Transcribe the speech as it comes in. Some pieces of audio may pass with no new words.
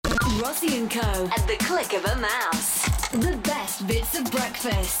Rossi and Co. at the click of a mouse. The best bits of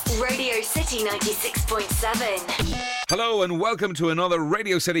breakfast. Radio City 96.7. Hello and welcome to another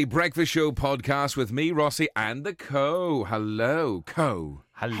Radio City Breakfast Show podcast with me, Rossi, and the Co. Hello, Co.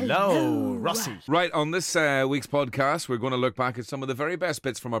 Hello, Rossi. Right, on this week's podcast, we're going to look back at some of the very best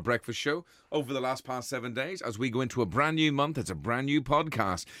bits from our breakfast show over the past 7 days as we go into a brand new month. It's a brand new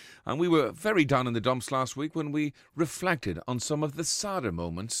podcast. And we were very down in the dumps last week when we reflected on some of the sadder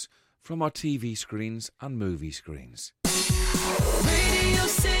moments from our TV screens and movie screens. Radio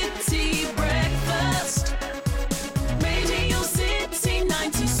City Breakfast. Radio City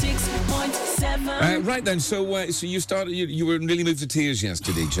 96.7. Right then, so you started. You were nearly moved to tears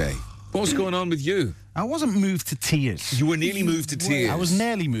yesterday, Jay. What's going on with you? I wasn't moved to tears. You were nearly moved to tears. I was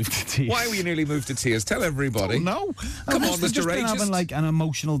nearly moved to tears. Why were you nearly moved to tears? Tell everybody. No. Come on, I've Mr. just been Ageist. having like an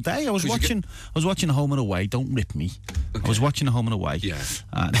emotional day. I was watching Home and Away. Don't rip me. Okay. I was watching Home and Away. Yeah.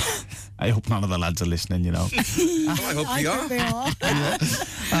 And I hope none of the lads are listening. You know. I hope they are.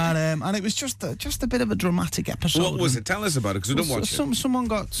 And it was just a bit of a dramatic episode. What was it? Tell us about it, because I don't watch it.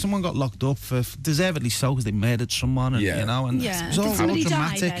 Someone got locked up for deservedly so because they murdered someone. And, Yeah. You know. And Yeah. it was all Did somebody die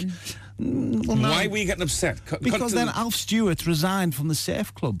dramatic. then? Well, no. Why were you getting upset? Because then Alf Stewart resigned from the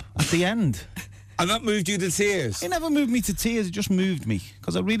surf club at the end. And that moved you to tears. It never moved me to tears. It just moved me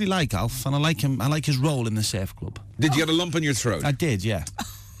because I really like Alf and I like him. I like his role in the surf club. Did you get a lump in your throat? I did, yeah.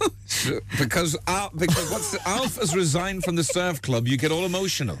 Because Alf has resigned from the surf club, you get all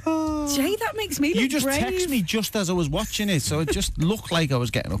emotional. Jay, that makes me look You just brave. texted me just as I was watching it, so it just looked like I was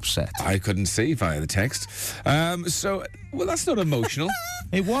getting upset. I couldn't see via the text. Well, that's not emotional.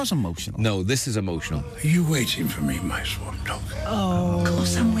 It was emotional. No, this is emotional. Are you waiting for me, my swan dog? Of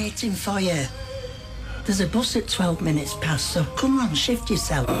course I'm waiting for you. There's a bus at 12 minutes past, so come on, shift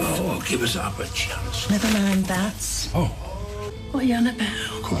yourself. Oh, well, give us up a chance. Never mind that. Oh, What are you on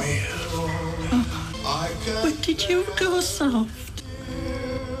about? come here. But did you go soft?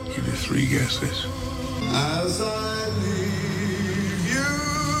 Give you 3 guesses. As I leave you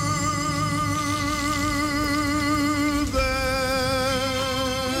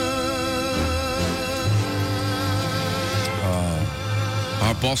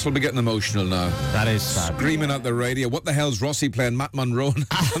Our boss will be getting emotional now. That is sad. Screaming at the radio. What the hell's Rossi playing Matt Monroe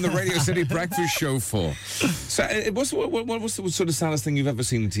on the Radio City Breakfast Show for? So, what's the sort of saddest thing you've ever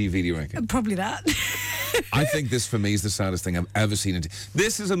seen on TV, do you reckon? Probably that. I think this, for me, is the saddest thing I've ever seen.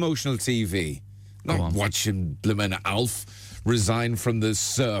 This is emotional TV. Not watching Blimmin' Alf resign from the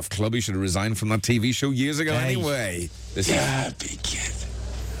surf club. He should have resigned from that TV show years ago anyway. This is Happy kid.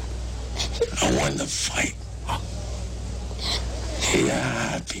 I won the fight.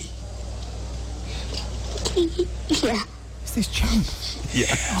 Happy. Yeah. Is this Champ?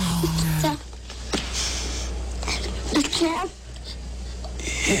 The champ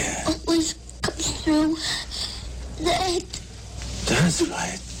always comes through the egg. That's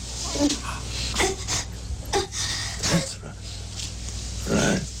right. That's right.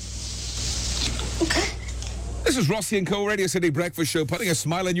 Right. This is Rossi and Co. Radio City Breakfast Show, putting a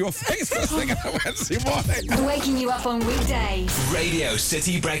smile on your face first thing on a Wednesday morning. Waking you up on weekdays. Radio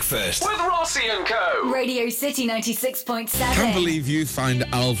City Breakfast with Rossi and Co. Radio City 96.7. Can't believe you find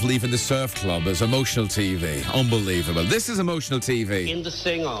Alf leaving the surf club as emotional TV. Unbelievable. This is emotional TV. In the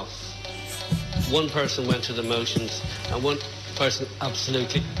sing-off, one person went to the motions and one person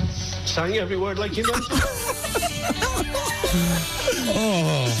absolutely sang every word like you meant.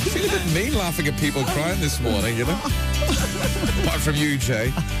 Oh, I feel a bit mean laughing at people crying this morning, you know? Apart from you,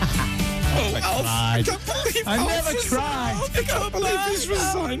 Jay. Oh, Alf, I can't believe I Alf never is- cried. I can't believe he's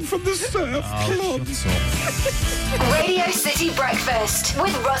resigned from the surf club. Radio City Breakfast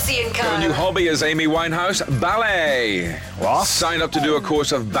with Rossi and Co. Her new hobby is Amy Winehouse, ballet. What? Signed up to do a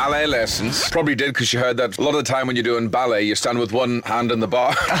course of ballet lessons. Probably did because you heard that a lot of the time when you're doing ballet, you stand with one hand on the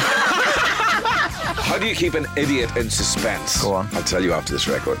bar. How do you keep an idiot in suspense? Go on. I'll tell you after this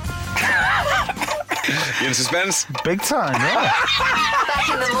record. You in suspense? Big time, yeah. Back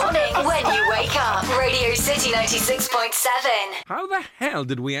in the morning when you wake up. Radio City 96.7. How the hell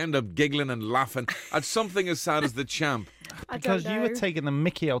did we end up giggling and laughing at something as sad as the champ? Because you were taking the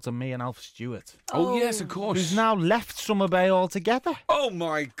mickey out of me and Alf Stewart. Oh, yes, of course. Who's now left Summer Bay altogether. Oh,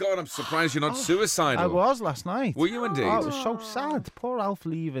 my God, I'm surprised you're not suicidal. I was last night. Were you indeed? Oh, it was so sad. Poor Alf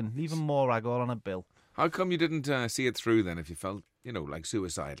leaving Morag all on a bill. How come you didn't see it through then if you felt, like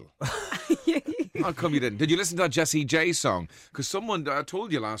suicidal? How come you didn't? Did you listen to that Jessie J song? Because someone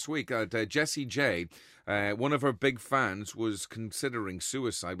told you last week that Jessie J, one of her big fans, was considering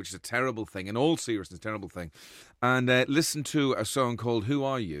suicide, which is a terrible thing, in all seriousness, a terrible thing. And listened to a song called Who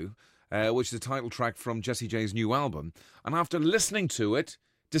Are You, which is the title track from Jessie J's new album. And after listening to it,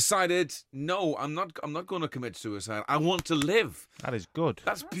 decided, no, I'm not going to commit suicide. I want to live. That is good.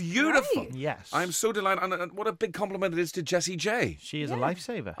 That's beautiful. Right. Yes. I'm so delighted. And what a big compliment it is to Jessie J. She is a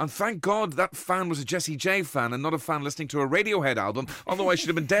lifesaver. And thank God that fan was a Jessie J fan and not a fan listening to a Radiohead album. Otherwise, she'd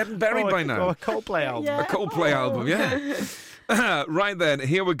have been dead and buried by now. Or a Coldplay album. A Coldplay album, yeah. Right then,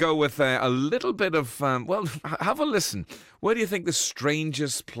 here we go with a little bit of, have a listen. Where do you think the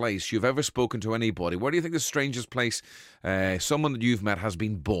strangest place you've ever spoken to anybody, where do you think the strangest place someone that you've met has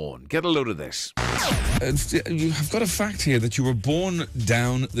been born? Get a load of this. You have got a fact here that you were born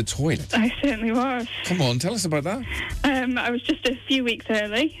down the toilet. I certainly was. Come on, tell us about that. I was just a few weeks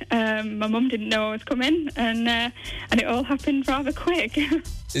early. My mum didn't know I was coming, and it all happened rather quick.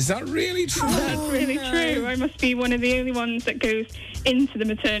 Is that really true? That's really true. I must be one of the only ones that goes into the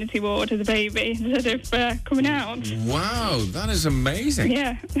maternity ward as a baby instead of coming out. Wow, that is amazing.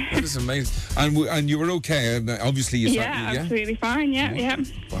 Yeah. That is amazing. And you were okay? Obviously, you absolutely fine. Yeah.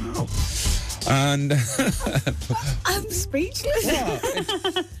 Wow. And I'm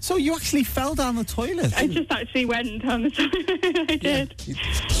speechless. So you actually fell down the toilet? I just actually went down the toilet. I did. You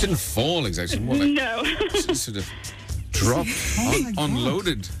didn't fall exactly. More like No. just sort of dropped,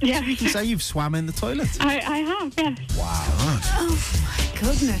 unloaded. Yeah. You can say you've swam in the toilet. I have, yes. Wow. Oh my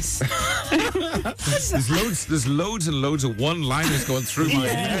goodness. There's loads and loads of one-liners going through my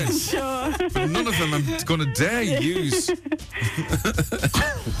head. Sure. But none of them I'm going to dare use.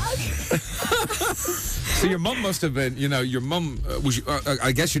 So your mum must have been, your mum,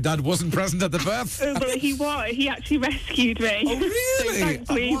 I guess your dad wasn't present at the birth? Well, he was. He actually rescued me. Oh, really? So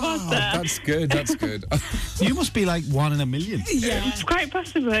thankfully he was there. That's good. You must be like 1 in a million. Yeah. Quite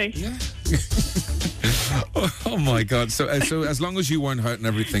possibly. Yeah. Oh my God! So as long as you weren't hurt and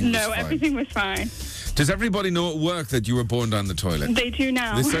everything was fine. Everything was fine. Does everybody know at work that you were born down the toilet? They do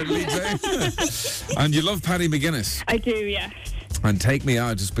now. They certainly do. And you love Paddy McGuinness. I do, yes. And Take Me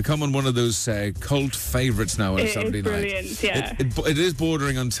Out is becoming one of those cult favourites now on a Saturday night. Brilliant, yeah. It is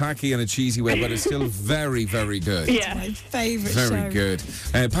bordering on tacky in a cheesy way, but it's still very, very good. Yeah. My favourite show. Very good.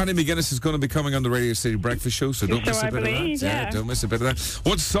 Paddy McGuinness is going to be coming on the Radio City Breakfast Show, so don't miss a bit of that. Yeah, don't miss a bit of that.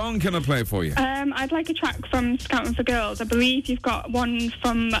 What song can I play for you? I'd like a track from Scouting for Girls. I believe you've got one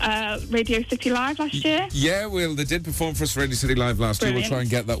from Radio City Live last year. Yeah, well, they did perform for us Radio City Live last year. We'll try and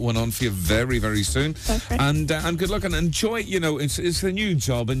get that one on for you very, very soon. Perfect. And good luck and enjoy. It's a new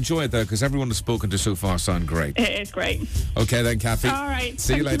job. Enjoy it though, because everyone has spoken to so far sound great. It is great. Okay then, Kathy. All right.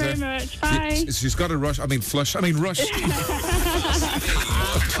 See you later. Thank you very much. Bye. She's got a rush. Rush.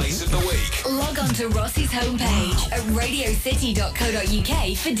 Workplace of the week. Log on to Rossi's homepage at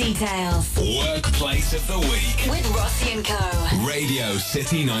radiocity.co.uk for details. Workplace of the week. With Rossi and Co. Radio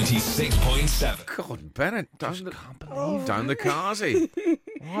City 96.7. God, Bennett, down the carsey.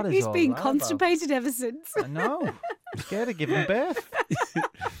 What is He's all been that constipated ever since. about? I know. I'm scared of giving birth.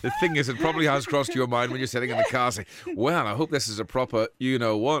 The thing is, it probably has crossed your mind when you're sitting in the car saying, well, I hope this is a proper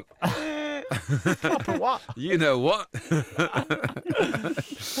you-know-what. Proper what? You know what?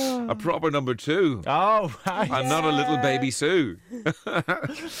 A proper number 2. Oh, right. And not a little baby Sue.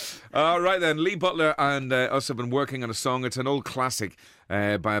 All right then, Lee Butler and us have been working on a song. It's an old classic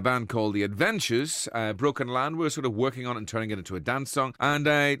by a band called The Adventures. Broken Land. We're sort of working on it and turning it into a dance song. And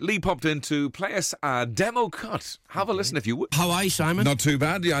Lee popped in to play us a demo cut. Have a listen if you would. How are you, Simon? Not too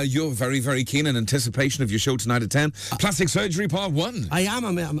bad. You're very, very keen in anticipation of your show tonight at 10. Plastic Surgery Part 1. I am.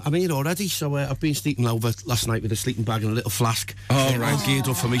 I'm here already. So I've been sleeping over last night with a sleeping bag and a little flask. Oh, right. All geared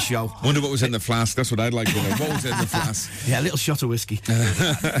up for my show. Wonder what was in the flask. That's what I'd like to know. What was in the flask? Yeah, a little shot of whiskey.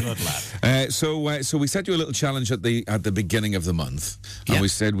 Good lad. So we set you a little challenge at the beginning of the month, and we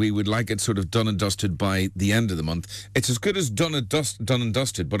said we would like it sort of done and dusted by the end of the month. It's as good as done and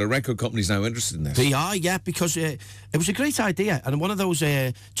dusted, but a record company's now interested in this. They are, yeah, because it was a great idea, and one of those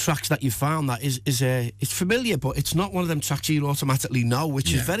tracks that you found that is it's familiar, but it's not one of them tracks you automatically know,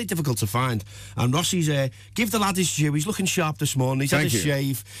 which is very difficult to find. And Rossi's give the lad his due. He's looking sharp this morning. He's had a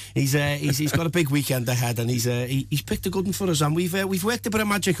shave. He's got a big weekend ahead, and he's picked a good one for us. And we've worked a bit of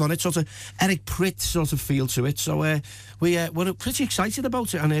magic on it, sort of Eric Pritt sort of feel to it. So we're pretty excited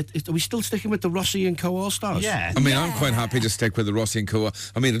about it. And are we still sticking with the Rossi and Co All Stars? Yeah. I mean, I'm quite happy to stick with the Rossi and Co.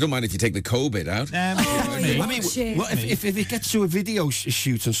 I mean, I don't mind if you take the Co bit out. If it gets to a video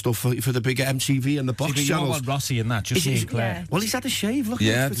shoot and stuff for the bigger MTV and the box channels. You don't want Rossi in that, just being clear. Well, he's had a shave. Look,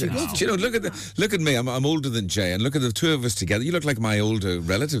 yeah. Do you know, look at me. I'm older than Jay, and look at the two of us together. You look like my older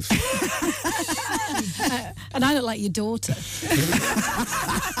relative. And I look like your daughter.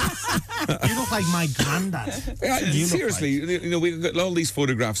 You look like my granddad. Seriously, we got all these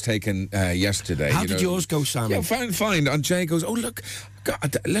photographs taken yesterday. How did yours go, Simon? Yeah, fine. And Jay goes, "Oh look,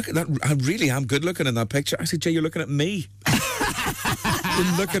 God, look at that! I really am good looking in that picture." I said, "Jay, you're looking at me."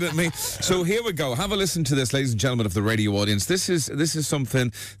 looking at me. So here we go. Have a listen to this, ladies and gentlemen of the radio audience. This is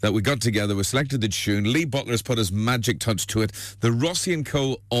something that we got together. We selected the tune. Lee Butler's put his magic touch to it. The Rossi and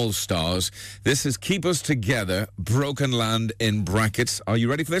Co. All-Stars. This is Keep Us Together, Broken Land in brackets. Are you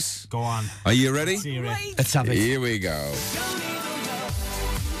ready for this? Go on. Are you ready? Let's have it. Here we go.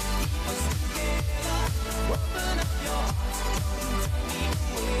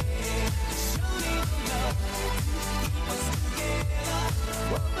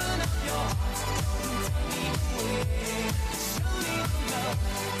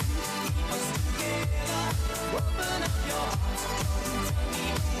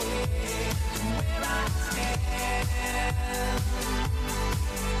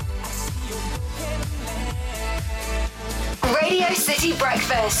 Radio City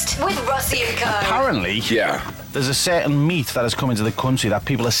Breakfast with Rossi and Co. Apparently, there's a certain meat that has come into the country that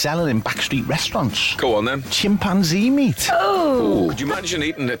people are selling in backstreet restaurants. Go on then. Chimpanzee meat. Oh. Could you imagine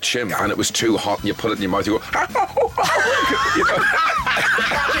eating a chimp and it was too hot and you put it in your mouth, you go, you know?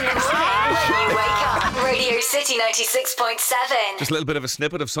 Back in the morning when you wake up. Radio City 96.7. Just a little bit of a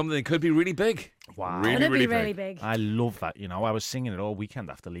snippet of something that could be really big. Wow. Really, It'd really be really big. big. I love that, you know. I was singing it all weekend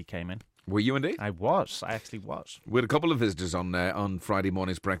after Lee came in. Were you indeed? I was. I actually was. We had a couple of visitors on Friday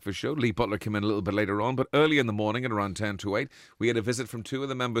morning's breakfast show. Lee Butler came in a little bit later on, but early in the morning at around 10 to 8, we had a visit from two of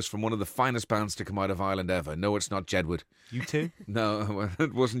the members from one of the finest bands to come out of Ireland ever. No, it's not Jedward. U2? No,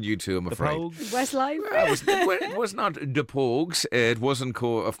 it wasn't U2, I'm afraid. Westlife. It was not the Pogues. It wasn't,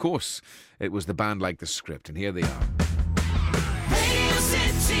 of course, it was the band Like the Script, and here they are. Radio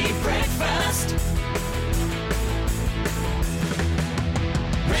City Breakfast.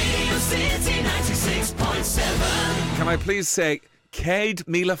 Radio City 96.7. Can I please say Cade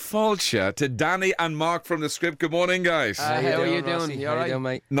Mila Falcha to Danny and Mark from the Script. Good morning, guys. How are you doing? You all right?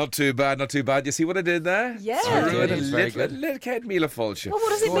 Mate? Not too bad, not too bad. You see what I did there? Yeah. Very good. Little Cade Mila Falcha. Well, what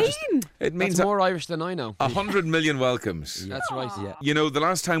does it mean? It means That's more Irish than I know. 100 million welcomes. That's right, yeah. You know, the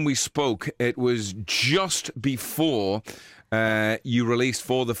last time we spoke, it was just before you released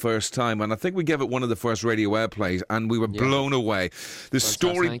For the First Time, and I think we gave it one of the first radio airplays, and we were blown away. The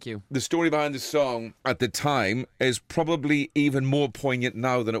story behind the song at the time is probably even more poignant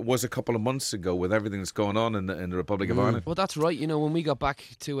now than it was a couple of months ago with everything that's going on in the Republic of Ireland. Well, that's right. You know, when we got back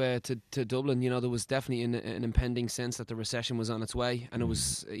to Dublin, you know, there was definitely an impending sense that the recession was on its way, and it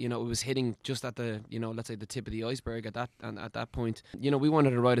was, you know, it was hitting just at the, you know, let's say the tip of the iceberg at that point. You know, we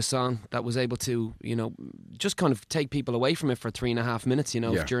wanted to write a song that was able to, you know, just kind of take people away from it for 3.5 minutes. You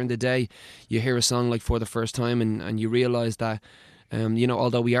know, during the day, you hear a song like For the First Time, and you realise that. You know,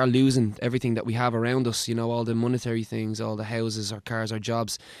 although we are losing everything that we have around us, you know, all the monetary things, all the houses, our cars, our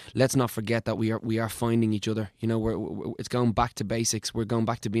jobs, let's not forget that we are finding each other. You know, it's going back to basics. We're going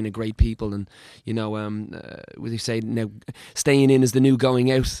back to being a great people, and you know, we say now, staying in is the new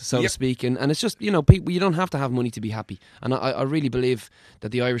going out, so to speak. And it's just, you know, people, you don't have to have money to be happy. And I really believe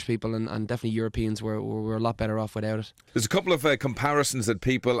that the Irish people and definitely Europeans were a lot better off without it. There's a couple of comparisons that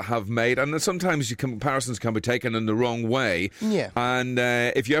people have made, and sometimes comparisons can be taken in the wrong way. Yeah. And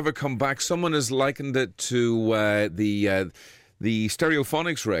if you ever come back, someone has likened it to the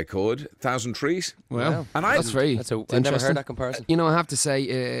Stereophonics record, 1,000 Trees. Well, and I never heard that comparison. You know, I have to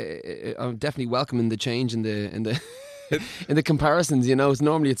say, I'm definitely welcoming the change in the in the comparisons. You know, it's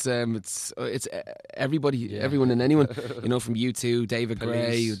normally it's everybody, everyone and anyone. You know, from U2, David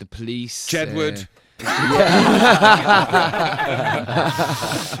Gray, the Police, Jedward.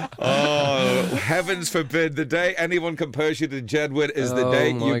 Oh, heavens forbid, the day anyone compares you to Jedward is the day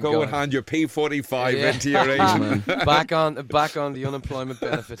you go and hand your P45 into your agent. back on the unemployment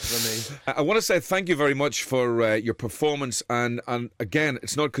benefits for me. I want to say thank you very much for your performance, and again,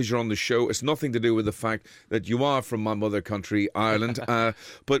 it's not because you're on the show, it's nothing to do with the fact that you are from my mother country, Ireland,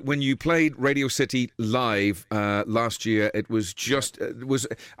 but when you played Radio City live last year, it was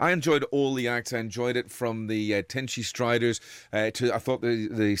I enjoyed all the acts. I enjoyed it from the Tinchy Striders to, I thought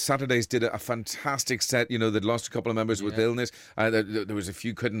the Saturdays did a fantastic set. You know, they'd lost a couple of members with illness. There was a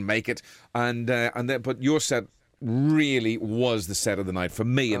few couldn't make it, but your set really was the set of the night for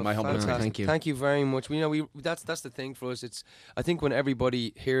me in my humble opinion. Thank you very much. You know, that's the thing for us. I think when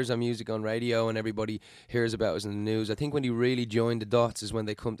everybody hears our music on radio and everybody hears about us in the news, I think when you really join the dots is when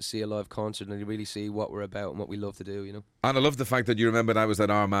they come to see a live concert and they really see what we're about and what we love to do, you know. And I love the fact that you remembered I was that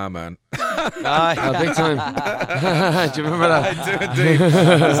Armagh man. Big time. Do you remember that? I do indeed.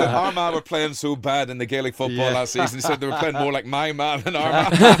 They said Armagh were playing so bad in the Gaelic football last season. They said they were playing more like my man than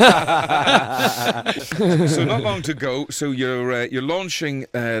Armagh. So not long to go. So you're launching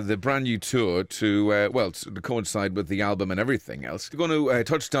the brand new tour to coincide with the album and everything else. You're going to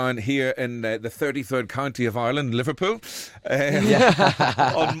touch down here in the 33rd county of Ireland, Liverpool,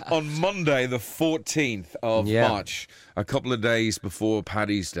 on Monday the 14th of March, a couple of days before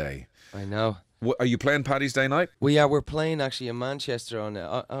Paddy's Day. I know. Are you playing Paddy's Day night? We're playing actually in Manchester on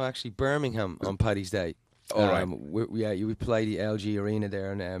actually Birmingham on Paddy's Day. All right. We play the LG Arena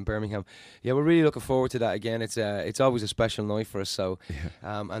there in Birmingham. Yeah, we're really looking forward to that again. It's always a special night for us. So,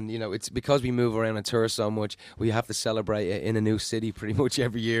 and it's because we move around and tour so much, we have to celebrate it in a new city pretty much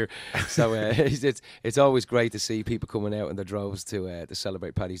every year. So it's always great to see people coming out in their droves to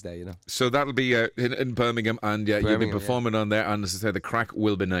celebrate Paddy's Day. So that'll be in Birmingham, and you'll be performing on there. And as I said, the crack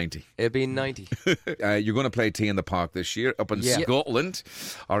will be 90. It'll be 90. You're going to play Tea in the Park this year up in Scotland.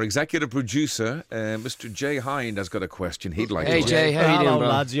 Our executive producer, Mr. Jay Hind, has got a question he'd like to ask. Hey Jay, how you doing, bro?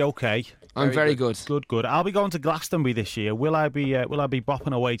 Lads, you okay? I'm very good. Good. I'll be going to Glastonbury this year. Will I be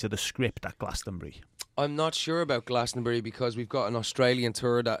bopping away to the Script at Glastonbury? I'm not sure about Glastonbury because we've got an Australian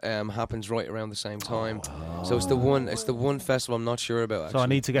tour that happens right around the same time. So it's the one festival I'm not sure about. Actually. So I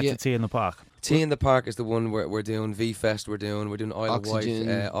need to get to Tea in the Park. Tea in the Park is the one we're doing. V-Fest we're doing Isle of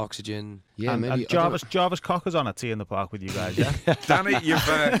Wight, Oxygen. Yeah, and Jarvis Cocker's on at Tea in the Park with you guys, yeah? Danny, you've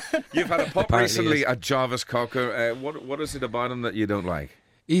had a pop recently at Jarvis Cocker. What is it about him that you don't like?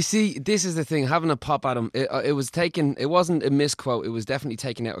 You see, this is the thing. Having a pop at him, it was taken. It wasn't a misquote. It was definitely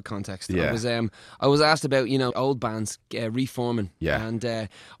taken out of context. Yeah. I was asked about old bands reforming. Yeah. And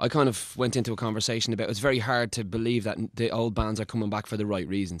I kind of went into a conversation about. It's very hard to believe that the old bands are coming back for the right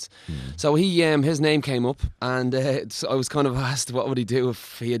reasons. So his name came up, and so I was kind of asked what would he do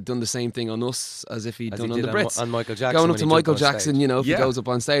if he had done the same thing on us as if he'd done on the Brits. On Michael Jackson. Going up to Michael Jackson, if he goes up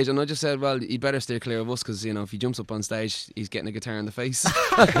on stage, and I just said, well, he'd better steer clear of us because if he jumps up on stage, he's getting a guitar in the face.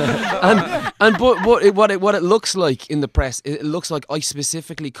 But what it looks like in the press, it looks like I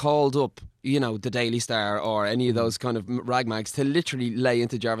specifically called up the Daily Star or any of those kind of rag mags to literally lay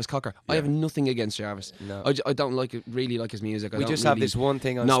into Jarvis Cocker. I have nothing against Jarvis. No. I don't really like his music. We just have this one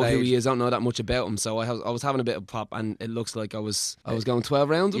thing on know stage. who he is. I don't know that much about him. So I was having a bit of pop, and it looks like I was going 12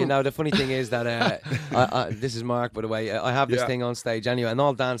 rounds with him. The funny thing is that this is Mark, by the way. I have this thing on stage anyway, and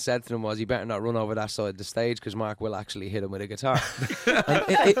all Dan said to him was, "You better not run over that side of the stage because Mark will actually hit him with a guitar."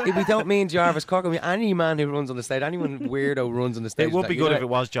 And we don't mean Jarvis Cocker. I mean any man who runs on the stage, anyone weirdo runs on the stage. It would be good if it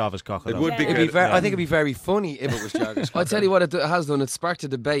was Jarvis Cocker. It would be good. I think it'd be very funny if it was Jarvis Cocker. I tell you what it has done. It sparked a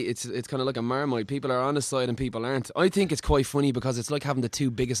debate. It's kind of like a Marmite. People are on his side and people aren't. I think it's quite funny because it's like having the two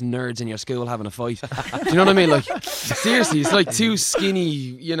biggest nerds in your school having a fight. Do you know what I mean? Like seriously, it's like two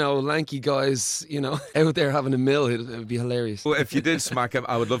skinny, lanky guys, out there having a mill. It would be hilarious. Well, if you did smack him,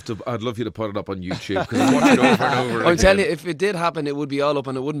 I'd love you to put it up on YouTube because I watch it over and over. I'm telling you, if it did happen, it would be all up,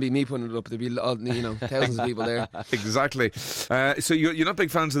 and it wouldn't be me putting it up. There'd be thousands of people there. Exactly. So you're not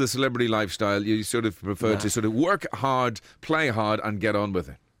big fans of the celebrity lifestyle. You sort of prefer to sort of work hard, play hard, and get on with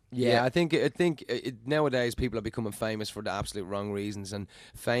it. Yeah, I think nowadays people are becoming famous for the absolute wrong reasons, and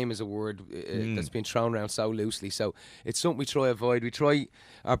fame is a word that's been thrown around so loosely. So it's something we try to avoid. We try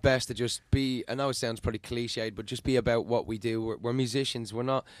our best to just be. I know it sounds pretty cliched, but just be about what we do. We're musicians.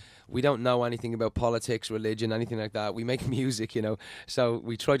 We don't know anything about politics, religion, anything like that. We make music, so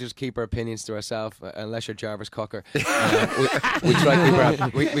we try to just keep our opinions to ourselves, unless you're Jarvis Cocker. We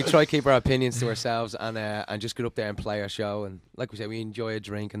try to keep our opinions to ourselves and just get up there and play our show. And like we say, we enjoy a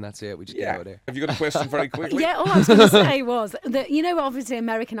drink and that's it. We just get out there. Have you got a question very quickly? Yeah, all I was going to say was that, obviously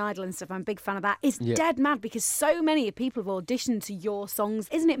American Idol and stuff, I'm a big fan of that. It's dead mad because so many people have auditioned to your songs.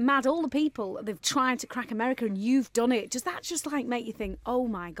 Isn't it mad? All the people, they've tried to crack America and you've done it. Does that just make you think, oh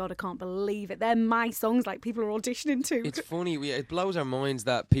my God, I can't believe it. They're my songs people are auditioning to. It's funny. It blows our minds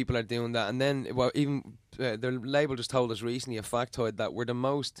that people are doing that. And then, even the label just told us recently a factoid that we're the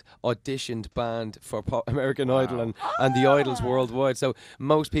most auditioned band for American Idol and the Idols worldwide. So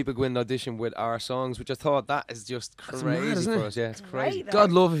most people go in and audition with our songs, which I thought that is just crazy for us. Yeah, it's crazy.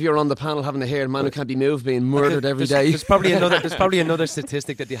 God love if you're on the panel having the hair man who can't be moved being murdered every day. There's probably another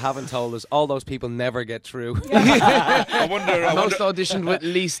statistic that they haven't told us. All those people never get through. I wonder. Most auditioned with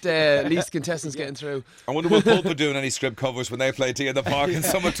least contestants getting through. I wonder will Pulp be doing any script covers when they play Tea in the Park in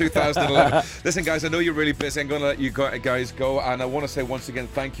summer 2011. Listen, guys, I know you're really busy. I'm going to let you guys go, and I want to say once again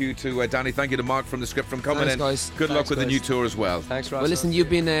thank you to Danny, thank you to Mark from the Script from coming in. Guys. Good luck with the new tour as well. Thanks, Ross. Well, listen, you've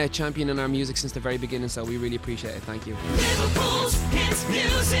been a champion in our music since the very beginning, so we really appreciate it. Thank you. Liverpool's hits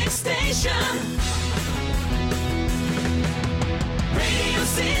music station. Radio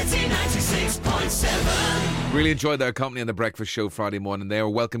City 96.7. Really enjoyed their company on the Breakfast Show Friday morning. They are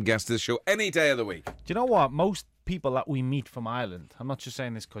welcome guests to the show any day of the week. Do you know what? Most people that we meet from Ireland, I'm not just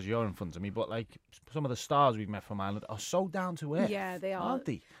saying this because you're in front of me, but like some of the stars we've met from Ireland are so down to earth. Yeah, they are. Aren't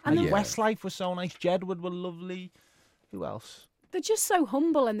they? And Like yeah. Westlife was so nice. Jedward were lovely. Who else? They're just so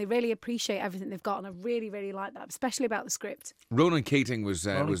humble and they really appreciate everything they've got, and I really, really like that, especially about the script. Ronan Keating was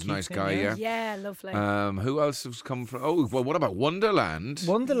a nice Keating, guy, yeah. Yeah, lovely. Who else has come from? Oh, well, what about Wonderland?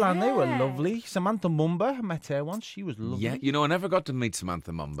 Wonderland, they were lovely. Samantha Mumba, I met her once. She was lovely. Yeah, you know, I never got to meet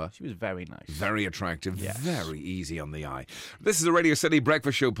Samantha Mumba. She was very nice. Very attractive, Yes. very easy on the eye. This is a Radio City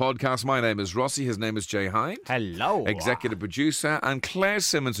Breakfast Show podcast. My name is Rossi. His name is Jay Hind. Hello. Executive producer. And Claire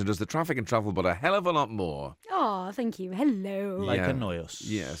Simmons, who does the traffic and travel, but a hell of a lot more. Oh, thank you. Hello. Like Yeah. annoy us.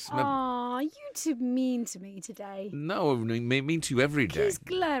 Yes. Oh, you two mean to me today. No, I mean to you every day. He's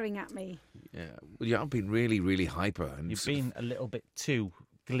glaring at me. Yeah, well, yeah, I've been really, really hyper. And You've been a little bit too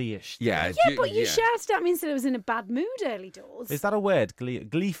glee-ish. Yeah, Yeah, but you shouted at me and said I was in a bad mood early doors. Is that a word?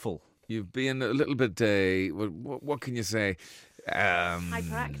 Gleeful. You've been a little bit, what can you say?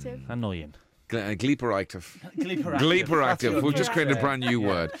 Hyperactive. Annoying. Gleeperactive. Gleeperactive. We've just created a brand new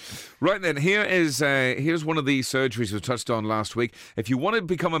word. Right then, here's one of the surgeries we touched on last week. If you want to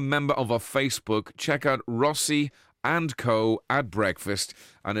become a member of our Facebook, check out Rossi and Co at breakfast,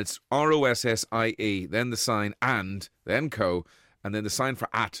 and it's ROSSIE, then the sign and, then Co, and then the sign for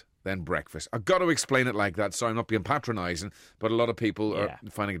at, then breakfast. I've got to explain it like that, so I'm not being patronising, but a lot of people are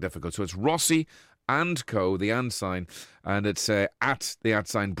finding it difficult. So it's Rossi and Co, the and sign, and it's at the at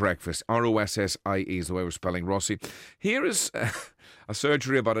sign breakfast. ROSSIE is the way we're spelling Rossi. Here is a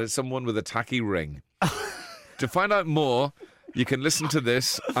surgery about someone with a tacky ring. To find out more, you can listen to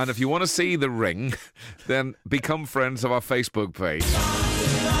this, and if you want to see the ring, then become friends of our Facebook page.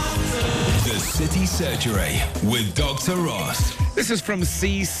 The City Surgery with Dr. Ross. This is from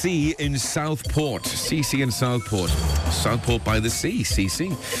CC in Southport. CC in Southport. Southport by the sea, CC.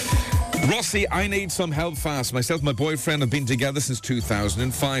 Rossi, I need some help fast. Myself and my boyfriend have been together since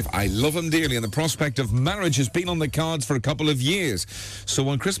 2005. I love him dearly, and the prospect of marriage has been on the cards for a couple of years. So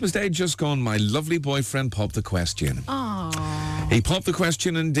on Christmas Day just gone, my lovely boyfriend popped the question. Aww. He popped the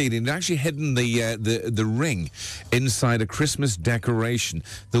question indeed. He'd actually hidden the ring inside a Christmas decoration.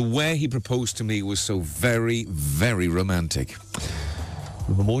 The way he proposed to me was so very, very romantic.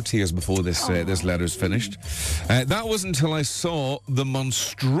 More tears before this letter's finished. That was until I saw the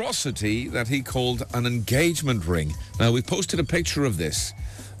monstrosity that he called an engagement ring. Now, we posted a picture of this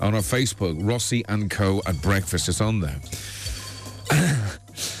on our Facebook, Rossi and Co at breakfast. It's on there.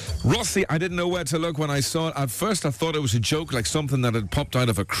 Rossi, I didn't know where to look when I saw it. At first, I thought it was a joke, like something that had popped out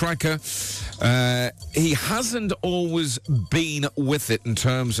of a cracker. He hasn't always been with it in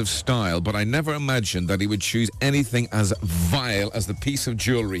terms of style, but I never imagined that he would choose anything as vile as the piece of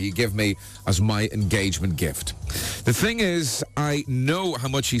jewellery he gave me as my engagement gift. The thing is, I know how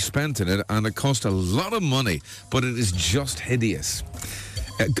much he spent in it, and it cost a lot of money, but it is just hideous.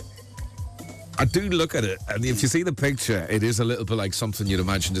 I do look at it, and if you see the picture, it is a little bit like something you'd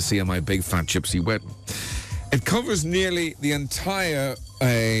imagine to see on my big fat gypsy wedding. It covers nearly the entire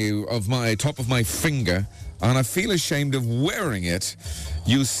of my top of my finger, and I feel ashamed of wearing it.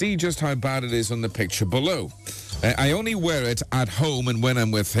 You'll see just how bad it is on the picture below. I only wear it at home and when I'm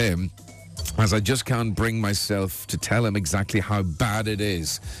with him, as I just can't bring myself to tell him exactly how bad it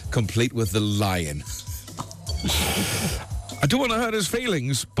is, complete with the lion. I don't want to hurt his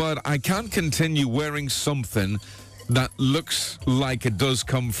feelings, but I can't continue wearing something that looks like it does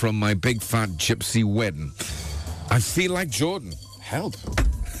come from my big fat gypsy wedding. I feel like Jordan. Help.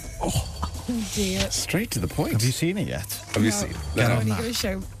 Oh dear. Straight to the point. Have you seen it yet? Have you seen it? When are you going to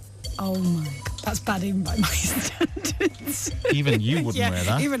show? Oh my, that's bad even by my standards. Even you wouldn't wear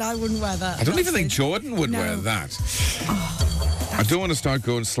that. Even I wouldn't wear that. I don't even think Jordan would wear that. I don't want to start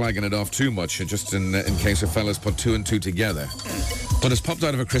going slagging it off too much, just in case a fella's put two and two together. But it's popped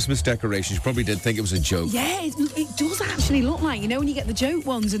out of a Christmas decoration. She probably did think it was a joke. Yeah, it does actually look like, you know, when you get the joke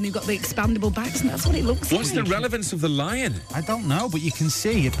ones and they've got the expandable backs, and that's what it looks like. What's the relevance of the lion? I don't know, but you can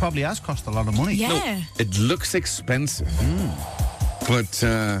see it probably has cost a lot of money. Yeah. No, it looks expensive. But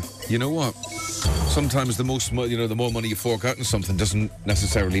you know what? Sometimes the more money you fork out in something doesn't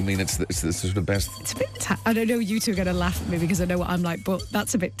necessarily mean it's the sort of best. It's a bit I don't know, you two are going to laugh at me because I know what I'm like, but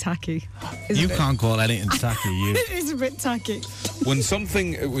that's a bit tacky. You can't call anything tacky, you. It is a bit tacky.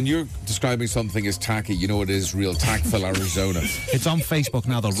 When you're describing something as tacky, you know it is real Tackville, Arizona. It's on Facebook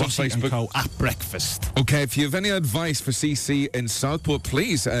now, the Rossi and Facebook. Co at breakfast. Okay, if you have any advice for CC in Southport,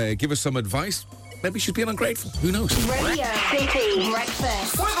 please give us some advice. Maybe she's being ungrateful. Who knows? Radio City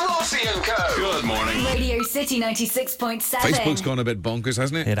Breakfast. With Rossi and Co. Good morning. Radio City. City 96.7. Facebook's gone a bit bonkers,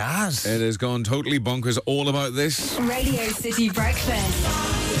 hasn't it? It has. It has gone totally bonkers all about this. Radio City Breakfast.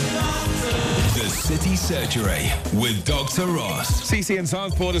 The City Surgery with Dr. Ross. Cece in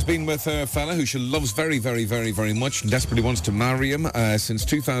Southport has been with a fella who she loves very, very, very, very much and desperately wants to marry him. Since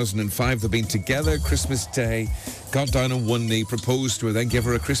 2005, they've been together. Christmas Day, got down on one knee, proposed to her, then gave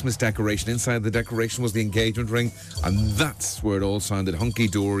her a Christmas decoration. Inside the decoration was the engagement ring, and that's where it all sounded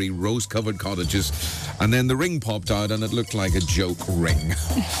hunky-dory, rose-covered cottages. And then the ring popped out, and it looked like a joke ring.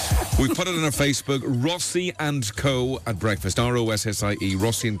 We put it on our Facebook, Rossi and Co. at breakfast. R-O-S-S-I-E,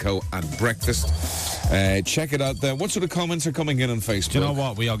 Rossi and Co. at breakfast. Check it out there. What sort of comments are coming in on Facebook? Do you know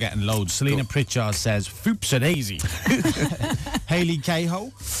what? We are getting loads. Selena Pritchard says, "Foops are daisy." Hayley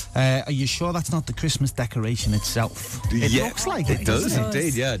Cahill, are you sure that's not the Christmas decoration itself? It looks like it. It does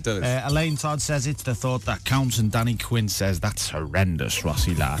indeed, yeah, it does. Elaine Todd says it's the thought that counts, and Danny Quinn says that's horrendous,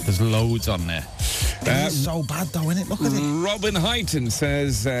 Rossi lad. There's loads on there. It's so bad though, isn't it? Look at it. Robin Heighton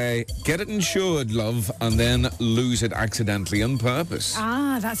says, get it insured, love, and then lose it accidentally on purpose.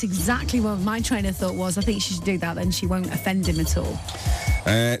 Ah, that's exactly what my train of thought was. I think she should do that, then she won't offend him at all.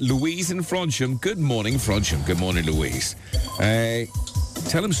 Louise in Frodsham. Good morning, Frodsham. Good morning, Louise.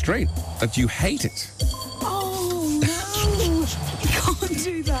 Tell him straight that you hate it. Oh, no. You can't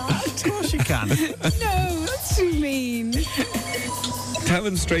do that. Of course you can. No, that's too mean. Tell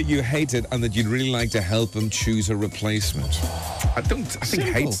him straight you hate it and that you'd really like to help him choose a replacement. I think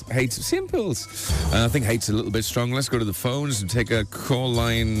hate's simples. I think hate's a little bit strong. Let's go to the phones and take a call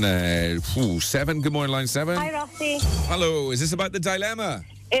line 7. Good morning, line 7. Hi, Rossi. Hello, is this about the dilemma?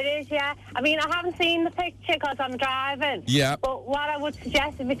 It is, yeah. I mean, I haven't seen the picture because I'm driving. Yeah. But what I would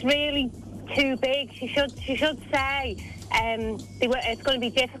suggest, if it's really too big, she should say it's going to be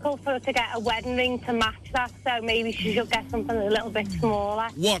difficult for her to get a wedding ring to match that, so maybe she should get something a little bit smaller.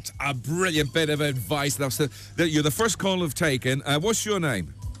 What a brilliant bit of advice. You're the first call I've taken. What's your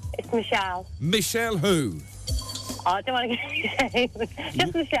name? It's Michelle. Michelle who? Oh, I don't want to get your name.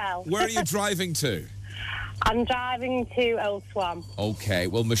 Just Michelle. Where are you driving to? I'm driving to Old Swan. Okay,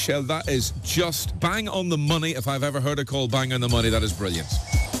 well, Michelle, that is just bang on the money. If I've ever heard a call bang on the money, that is brilliant.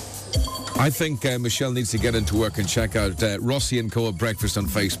 I think Michelle needs to get into work and check out Rossi and Co. at breakfast on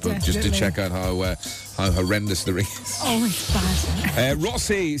Facebook. Definitely. Just to check out how horrendous the ring is. Oh, it's bad.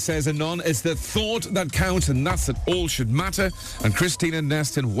 Rossi says, Anon, it's the thought that counts, and that's that all should matter. And Christina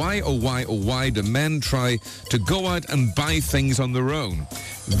Neston, why do men try to go out and buy things on their own?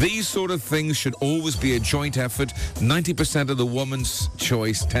 These sort of things should always be a joint effort. 90% of the woman's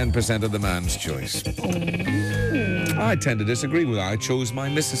choice, 10% of the man's choice. I tend to disagree with that. I chose my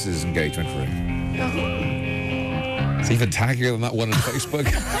missus's engagement ring. It's even taggier than that one on Facebook.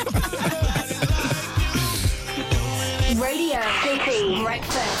 Radio City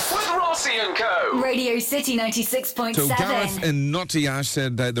Breakfast with Rossi and Co. Radio City 96.7. So Gareth in Nottingham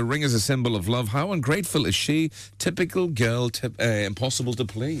said the ring is a symbol of love. How ungrateful is she? Typical girl, impossible to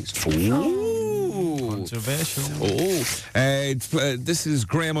please. Ooh. Controversial. This is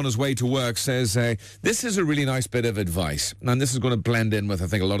Graham on his way to work says, this is a really nice bit of advice. And this is going to blend in with, I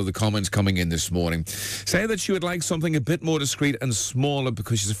think, a lot of the comments coming in this morning. Say that she would like something a bit more discreet and smaller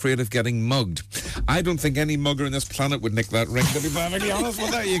because she's afraid of getting mugged. I don't think any mugger on this planet would nick that ring, to be perfectly honest.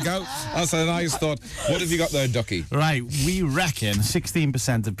 Well, there you go. That's a nice thought. What have you got there, Ducky? Right, we reckon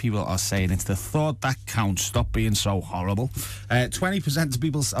 16% of people are saying it's the thought that counts. Stop being so horrible. 20% of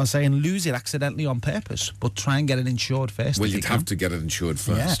people are saying lose it accidentally on purpose, but try and get it insured first. Well, you'd have to get it insured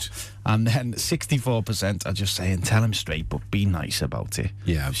first. Yeah. And then 64% are just saying tell him straight, but be nice about it.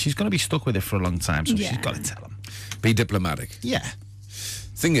 Yeah. She's going to be stuck with it for a long time, so she's got to tell him. Be diplomatic. Yeah.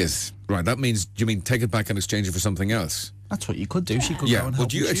 Thing is, right, that means, do you mean take it back and exchange it for something else? That's what you could do. She could go and help.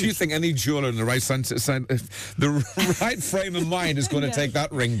 Do you think any jeweler in the right the right frame of mind is going to take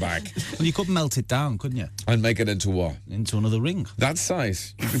that ring back? Well, you could melt it down, couldn't you? And make it into what? Into another ring. That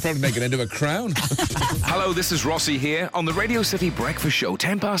size. You could probably make it into a crown. Hello, this is Rossi here on the Radio City Breakfast Show,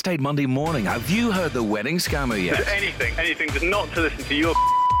 8:10 Monday morning. Have you heard the wedding scammer yet? Anything, just not to listen to your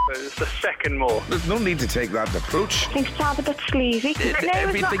It's a second more. There's no need to take that approach. I think it sounds a bit sleazy. No,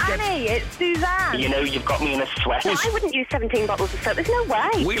 it's not Annie, it's Suzanne. You know, you've got me in a sweat. I wouldn't use 17 bottles of soap. There's no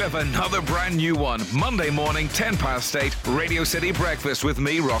way. We'll have another brand new one Monday morning, 8:10, Radio City Breakfast with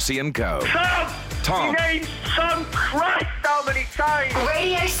me, Rossi and Co. Tom! Your name's Tom Christ, how many times?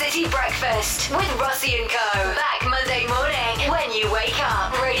 Radio City Breakfast with Rossi and Co. Back Monday morning when you wake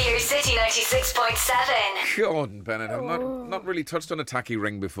up. Radio Radio City 96.7. Gordon Bennett, I've not really touched on a tacky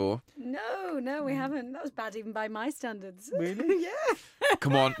ring before. No, we haven't. That was bad even by my standards. Really? Yeah.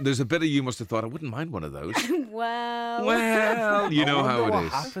 Come on, there's a bit of you must have thought, I wouldn't mind one of those. Well, you know how it what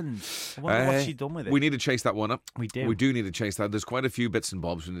is. happened. I wonder what she done with it. We need to chase that one up. We do. We do need to chase that. There's quite a few bits and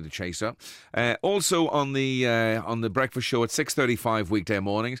bobs we need to chase up. Also on the breakfast show at 6:35 weekday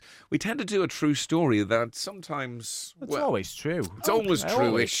mornings, we tend to do a true story that sometimes it's always true. It's almost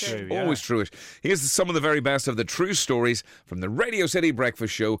true-ish. Always true-ish. Here's some of the very best of the true stories from the Radio City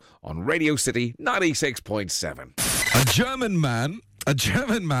Breakfast Show on Radio City 96.7. A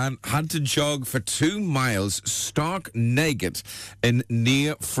German man had to jog for 2 miles stark naked in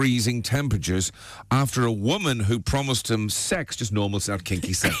near freezing temperatures after a woman who promised him sex, just normal, not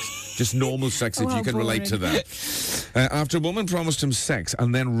kinky sex, just normal sex if you can relate to that. After a woman promised him sex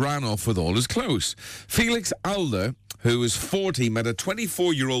and then ran off with all his clothes. Felix Alder, who is 40, met a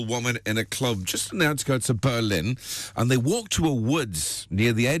 24-year-old woman in a club just on the outskirts of Berlin, and they walked to a woods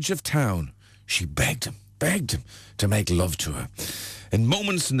near the edge of town. She begged him to make love to her. In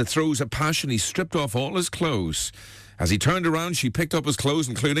moments in the throes of passion, he stripped off all his clothes. As he turned around, she picked up his clothes,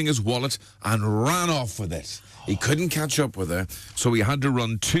 including his wallet, and ran off with it. He couldn't catch up with her, so he had to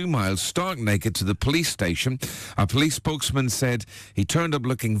run 2 miles stark naked to the police station. A police spokesman said he turned up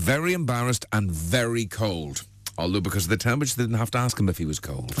looking very embarrassed and very cold. Although because of the temperature, they didn't have to ask him if he was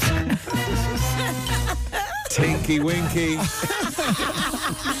cold. Tinky Winky. Do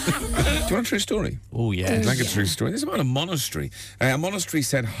you want a true story? Oh, yeah. I'd like a true story. This is about a monastery. A monastery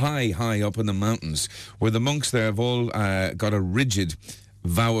set high up in the mountains, where the monks there have all got a rigid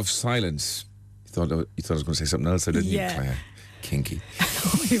vow of silence. You thought I was going to say something else, I didn't you, Claire? Kinky.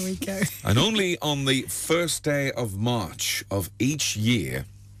 Here we go. And only on the first day of March of each year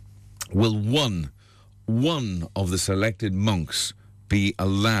will one of the selected monks be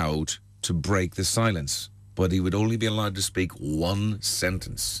allowed to break the silence. But he would only be allowed to speak one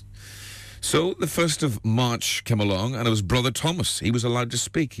sentence. So the 1st of March came along, and it was Brother Thomas. He was allowed to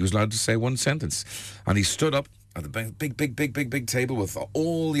speak. He was allowed to say one sentence. And he stood up at the big table with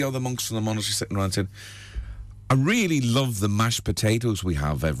all the other monks from the monastery sitting around and said, I really love the mashed potatoes we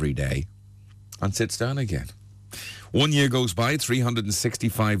have every day. And sits down again. 1 year goes by,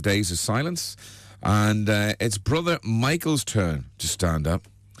 365 days of silence, and it's Brother Michael's turn to stand up.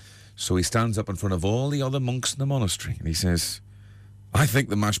 So he stands up in front of all the other monks in the monastery and he says, I think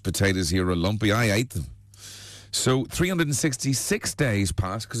the mashed potatoes here are lumpy. I ate them. So 366 days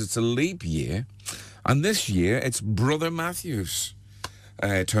pass because it's a leap year. And this year, it's Brother Matthew's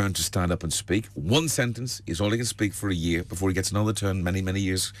turn to stand up and speak. One sentence is all he can speak for a year before he gets another turn many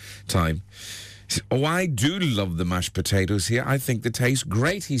years' time. He says, oh, I do love the mashed potatoes here. I think they taste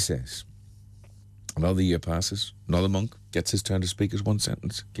great, he says. Another year passes. Another monk gets his turn to speak as one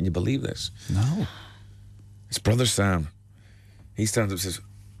sentence. Can you believe this? No. It's Brother Sam. He stands up and says,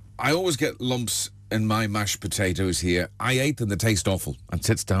 I always get lumps in my mashed potatoes here. I ate them, they taste awful. And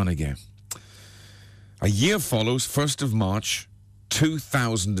sits down again. A year follows, 1st of March,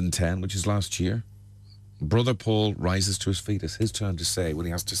 2010, which is last year. Brother Paul rises to his feet. It's his turn to say what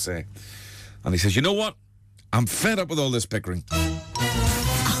he has to say. And he says, you know what? I'm fed up with all this bickering.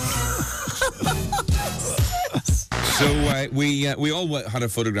 So we all had our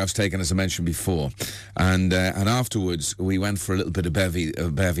photographs taken, as I mentioned before, and afterwards we went for a little bit of bevy,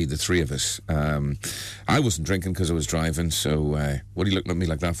 the three of us. I wasn't drinking because I was driving, so what are you looking at me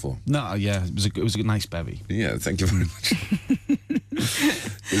like that for? No, yeah, it was a nice bevy. Yeah, thank you very much.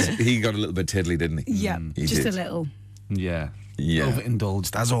 He got a little bit tiddly, didn't he? Yeah, he just did. a little. Yeah. Yeah.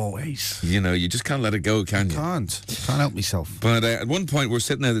 Overindulged, as always. You know, you just can't let it go, can you? Can't help myself. But at one point, we're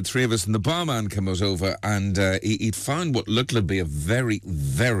sitting there, the three of us, and the barman comes over, and he'd found what looked to be a very,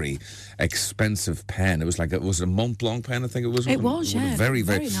 very expensive pen. It was a Mont Blanc pen, I think it was. It was, yeah. Very,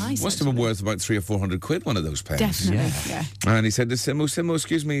 very nice. Must have been worth about 300 or 400 quid, one of those pens. Definitely, yeah. And he said, Simo,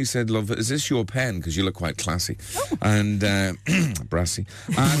 excuse me, he said, love, is this your pen? Because you look quite classy. Oh. And, brassy.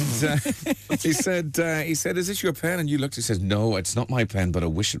 And he said, is this your pen? And you looked, he says, no, it's not my pen, but I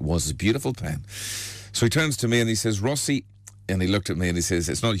wish it was. It's a beautiful pen. So he turns to me and he says, Rossi, and he looked at me and he says,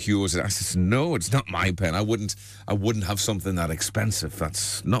 it's not yours. I says, no, it's not my pen. I wouldn't have something that expensive.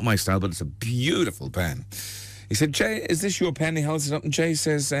 That's not my style, but it's a beautiful pen. He said, Jay, is this your pen? He holds it up and Jay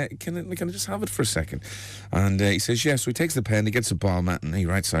says, can I just have it for a second? And he says, yes. So he takes the pen, he gets a ball mat and he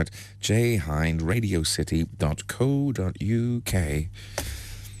writes out jhind.radiocity.co.uk. He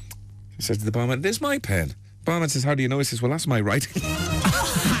says to the barman, there's my pen. Barman says, how do you know? He says, well, that's my writing.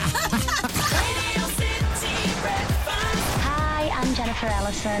 Hi, I'm Jennifer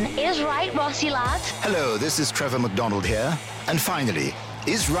Ellison. Is right, Rossi lad? Hello, this is Trevor McDonald here. And finally,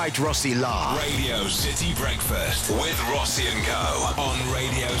 is Right Rossi Law. Radio City Breakfast with Rossi and Co. on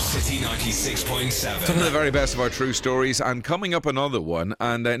Radio City 96.7. Some of the very best of our true stories, and coming up another one.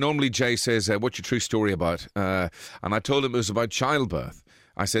 And normally Jay says, what's your true story about? And I told him it was about childbirth.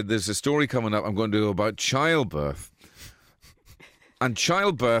 I said, there's a story coming up I'm going to do about childbirth. And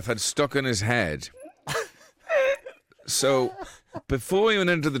childbirth had stuck in his head. So before we went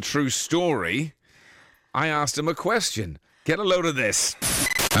into the true story, I asked him a question. Get a load of this.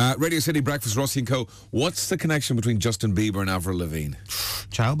 Radio City Breakfast, Rossi and Co. What's the connection between Justin Bieber and Avril Lavigne?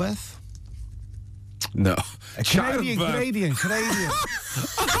 Childbirth? No. Canadian.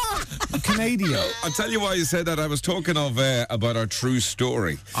 Canadian. I'll tell you why you said that. I was talking about our true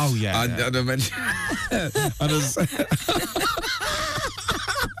story. Oh, yeah. And I mentioned...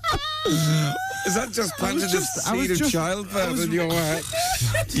 Is that just planted the seed of childbirth in your head?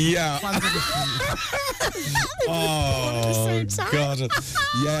 Yeah. Oh, God.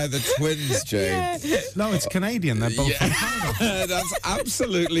 Yeah, the twins, Jane. Yeah. No, it's Canadian. They're both from Canada. That's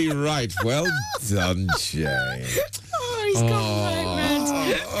absolutely right. Well done, Jane. Oh, he's got right,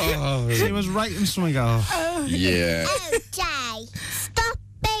 man. He was writing something. Yeah. Oh, Jay, stop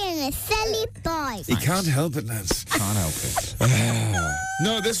being a silly boy. He can't help it, Nance. Can't help it.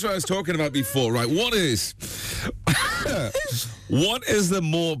 No, this is what I was talking about before, right? What is the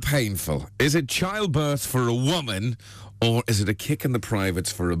more painful? Is it childbirth for a woman, or is it a kick in the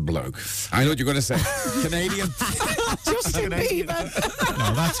privates for a bloke? I know what you're going to say. Canadian? Justin Bieber.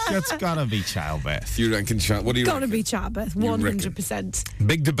 No, that's got to be childbirth. You reckon what do you Got to reckon? be childbirth, 100%.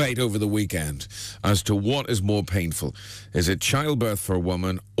 Big debate over the weekend as to what is more painful. Is it childbirth for a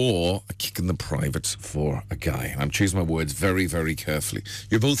woman or a kick in the privates for a guy? I'm choosing my words very, very carefully.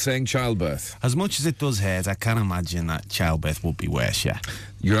 You're both saying childbirth. As much as it does hurt, I can't imagine that childbirth would be worse, yeah.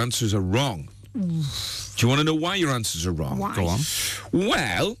 Your answers are wrong. Do you want to know why your answers are wrong? Why? Go on.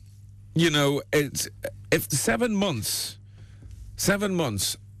 Well, you know, if 7 months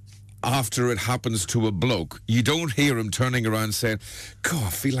after it happens to a bloke, you don't hear him turning around saying, God, I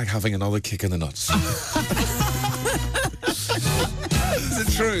feel like having another kick in the nuts. Is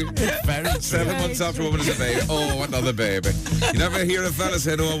it true? Very true. 7 months after a woman is a baby, oh, I want another baby. You never hear a fella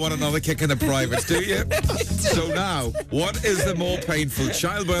saying, oh, I want another kick in the privates, do you? So now, what is the more painful,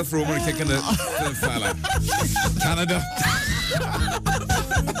 childbirth for a woman or kick in the fella? Canada.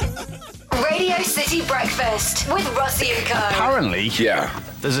 Radio City Breakfast with Rossi and Co. Apparently,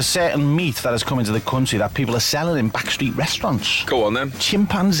 there's a certain meat that has come into the country that people are selling in backstreet restaurants. Go on then.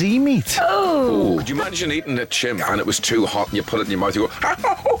 Chimpanzee meat. Oh. Could you imagine eating a chimp and it was too hot and you put it in your mouth, you go,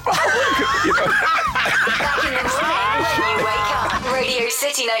 you know. Back in the morning when you wake up. Radio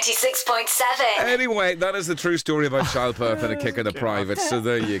City 96.7. Anyway, that is the true story about childbirth and a kick in the private. So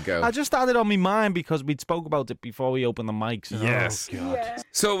there you go. I just had it on my mind because we'd spoke about it before we opened the mics. Yes. Oh, God. Yeah.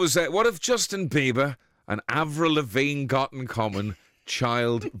 So it was, what if Justin Bieber and Avril Lavigne got in common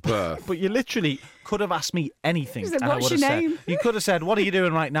childbirth? But you literally could have asked me anything. Said, and I what's would your have name? said, you could have said, what are you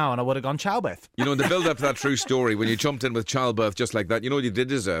doing right now? And I would have gone childbirth. You know, in the build-up to that true story, when you jumped in with childbirth just like that, you know what you did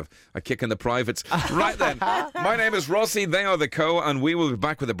deserve? A kick in the privates. Right then, my name is Rossi, they are the Co, and we will be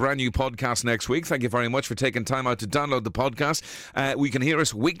back with a brand new podcast next week. Thank you very much for taking time out to download the podcast. We can hear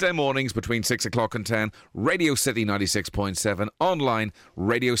us weekday mornings between 6 o'clock and 10, Radio City 96.7, online,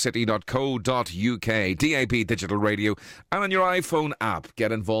 radiocity.co.uk, DAB Digital Radio, and on your iPhone app.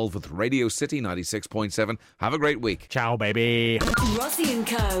 Get involved with Radio City 96.7. Have a great week. Ciao, baby. Rossi and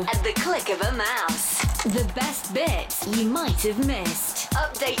Co. at the click of a mouse. The best bits you might have missed.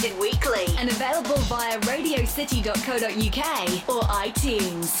 Updated weekly and available via radiocity.co.uk or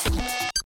iTunes.